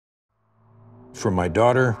For my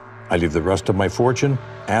daughter, I leave the rest of my fortune,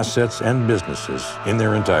 assets, and businesses in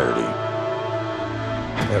their entirety.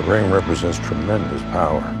 That ring represents tremendous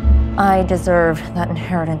power. I deserve that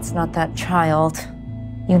inheritance, not that child.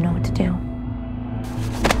 You know what to do.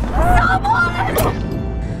 Someone!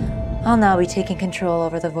 I'll now be taking control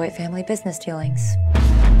over the Voight family business dealings.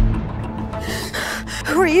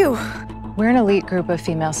 Who are you? We're an elite group of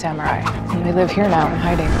female samurai, and we live here now in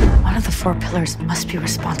hiding. One of the four pillars must be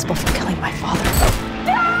responsible for killing my father.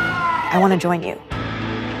 I want to join you.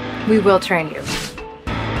 We will train you.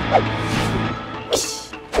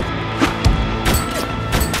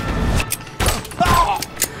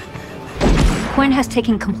 Quinn has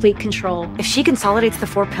taken complete control. If she consolidates the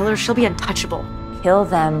four pillars, she'll be untouchable. Kill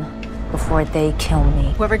them before they kill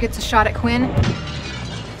me. Whoever gets a shot at Quinn,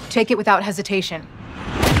 take it without hesitation.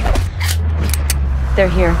 They're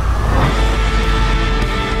here.